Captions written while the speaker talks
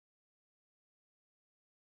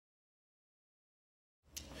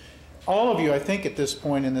All of you, I think, at this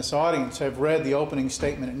point in this audience have read the opening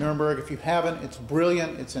statement at Nuremberg. If you haven't, it's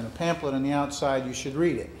brilliant. It's in a pamphlet on the outside. You should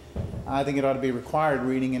read it. I think it ought to be required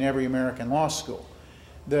reading in every American law school.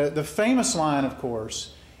 The famous line, of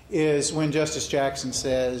course, is when Justice Jackson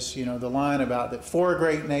says, you know, the line about that four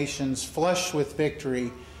great nations flushed with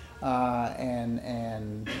victory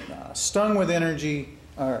and stung with energy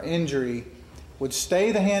or injury would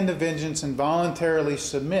stay the hand of vengeance and voluntarily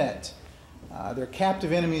submit their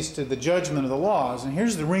captive enemies to the judgment of the laws. And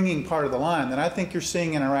here's the ringing part of the line that I think you're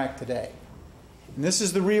seeing in Iraq today. And this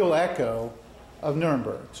is the real echo of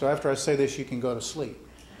Nuremberg. So after I say this, you can go to sleep.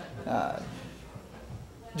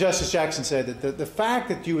 Justice Jackson said that the fact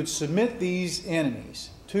that you would submit these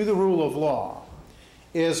enemies to the rule of law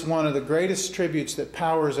is one of the greatest tributes that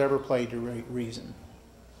power has ever played to reason.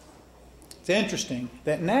 It's interesting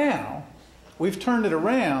that now we've turned it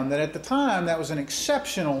around, that at the time that was an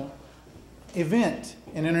exceptional event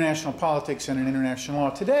in international politics and in international law.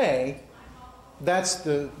 Today, that's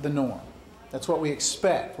the norm. That's what we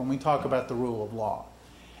expect when we talk about the rule of law.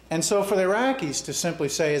 And so for the Iraqis to simply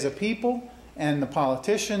say, as a people and the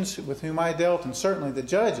politicians with whom I dealt, and certainly the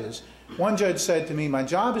judges, one judge said to me, my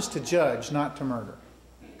job is to judge, not to murder.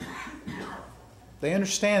 They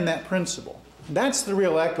understand that principle. That's the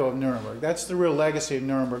real echo of Nuremberg. That's the real legacy of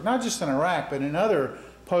Nuremberg, not just in Iraq, but in other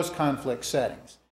post-conflict settings.